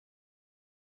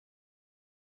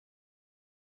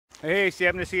Hey,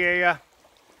 I'm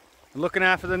looking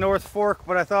after the North Fork,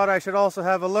 but I thought I should also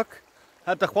have a look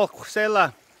at the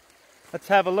Xwulqw'selu. Let's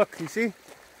have a look. You see?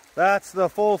 That's the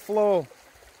full flow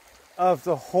of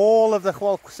the whole of the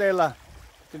Xwulqw'selu.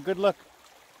 It's a good look.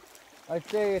 I'd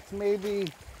say it's maybe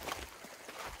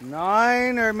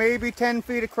 9 or maybe 10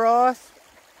 feet across,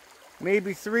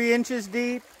 maybe 3 inches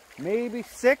deep, maybe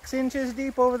 6 inches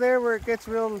deep over there where it gets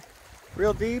real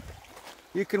deep.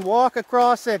 You can walk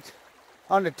across it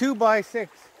on the 2x6.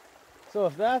 So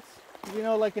if that's, you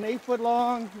know, like an 8 foot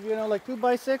long, you know, like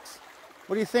 2x6,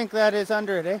 what do you think that is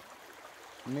under it, eh?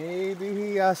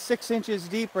 Maybe 6 inches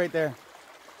deep right there.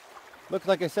 Looks,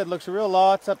 like I said, looks real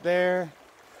lots up there.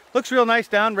 Looks real nice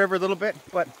downriver a little bit,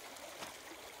 but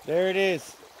there it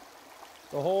is.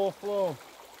 The whole flow.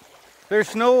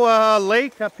 There's no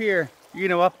lake up here,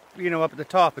 up at the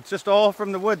top. It's just all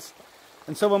from the woods.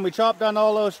 And so when we chop down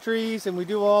all those trees and we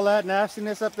do all that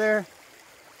nastiness up there,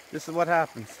 this is what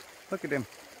happens. Look at him.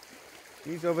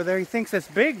 He's over there. He thinks that's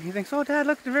big. He thinks, oh, Dad,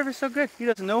 look, the river's so good. He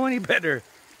doesn't know any better.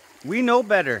 We know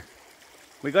better.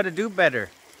 We got to do better.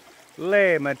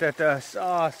 Le matata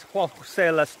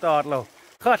Koksilah Sta'lo.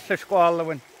 Got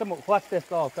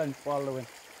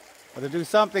to do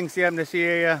something, It's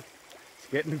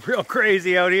getting real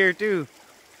crazy out here too.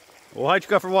 Well, thank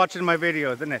you for watching my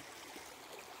videos, isn't it?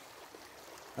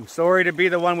 I'm sorry to be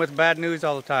the one with bad news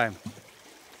all the time.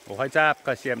 Well, hi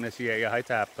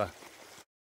tapka.